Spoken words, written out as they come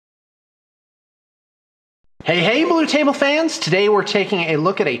Hey, Blue Table fans! Today we're taking a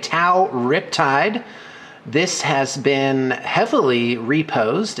look at a Tau Riptide. This has been heavily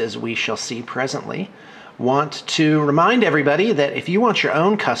reposed, as we shall see presently. Want to remind everybody that if you want your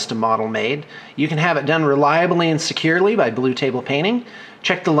own custom model made, you can have it done reliably and securely by Blue Table Painting.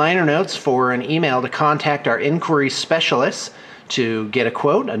 Check the liner notes for an email to contact our inquiry specialists to get a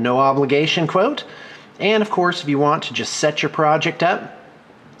quote, a no-obligation quote. And of course, if you want to just set your project up,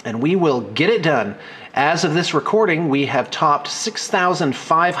 and we will get it done. As of this recording, we have topped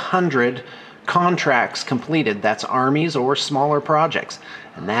 6,500 contracts completed. That's armies or smaller projects,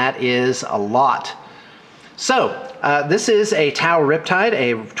 and that is a lot. So, this is a Tau Riptide,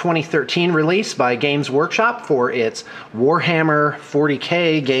 a 2013 release by Games Workshop for its Warhammer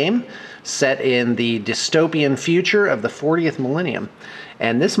 40K game, set in the dystopian future of the 40th millennium.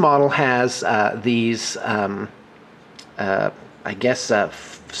 And this model has these,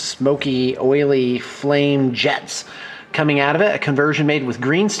 smoky, oily flame jets coming out of it, a conversion made with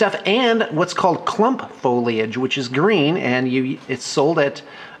green stuff and what's called clump foliage, which is green, and it's sold at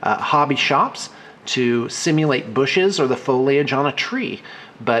hobby shops to simulate bushes or the foliage on a tree.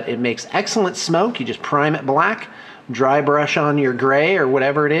 But it makes excellent smoke. You just prime it black, dry brush on your gray or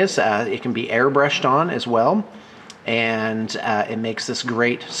whatever it is. It can be airbrushed on as well, and it makes this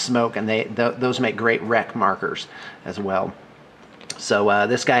great smoke, and those make great wreck markers as well. So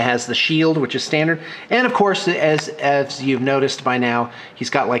this guy has the shield, which is standard, and of course, as you've noticed by now,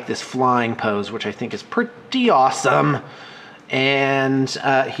 he's got like this flying pose, which I think is pretty awesome. And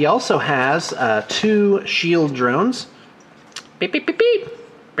he also has 2 shield drones. Beep beep beep beep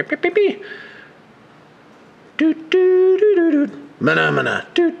beep beep beep beep. Doot doot doot doot. Mana mana.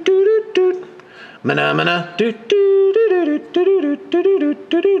 Doot doot doot doot. Mana mana. Doot doot doot doot doot doot doot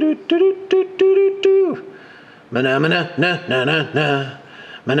doot doot doot doot doot. Mana-mana, na-na-na-na.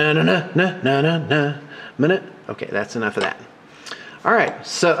 Mana-na-na-na-na-na. Mana. Okay, that's enough of that. All right,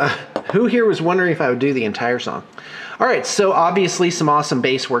 so who here was wondering if I would do the entire song? All right, so obviously some awesome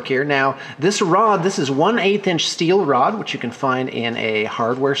base work here. Now, this rod, this is 1/8 inch steel rod, which you can find in a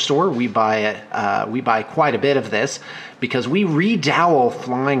hardware store. We buy quite a bit of this because we redowel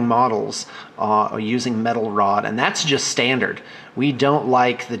flying models using metal rod, and that's just standard. We don't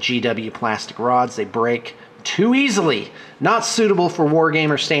like the GW plastic rods. They break too easily. Not suitable for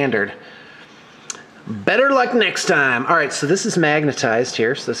Wargamer standard. Better luck next time. All right, so this is magnetized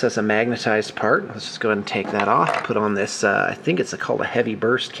here. So this has a magnetized part. Let's just go ahead and take that off. Put on this, I think it's called a heavy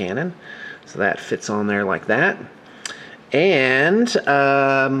burst cannon. So that fits on there like that. And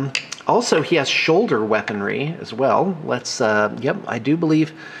also he has shoulder weaponry as well. Let's, yep, I do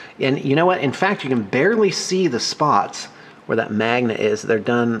believe, and you know what? In fact, you can barely see the spots where that magnet is. They're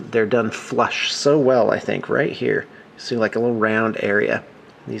done flush so well, I think, right here. You see like a little round area.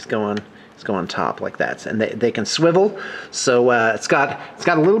 These go on top like that, and they can swivel. So it's got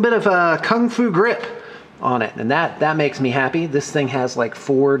a little bit of a kung fu grip on it, and that makes me happy. This thing has like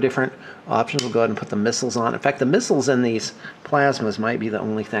 4 different options. We'll go ahead and put the missiles on. In fact, the missiles in these plasmas might be the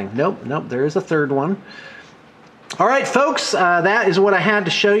only thing. Nope, there is a third one. All right, folks, that is what I had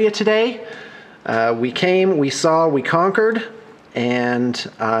to show you today. We came, we saw, we conquered,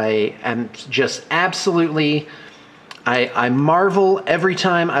 and I am just absolutely, I marvel every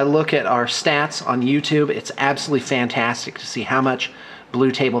time I look at our stats on YouTube. It's absolutely fantastic to see how much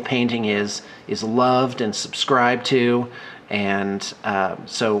Blue Table Painting is loved and subscribed to, and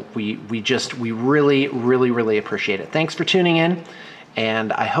so we really appreciate it. Thanks for tuning in,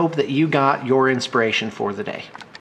 and I hope that you got your inspiration for the day.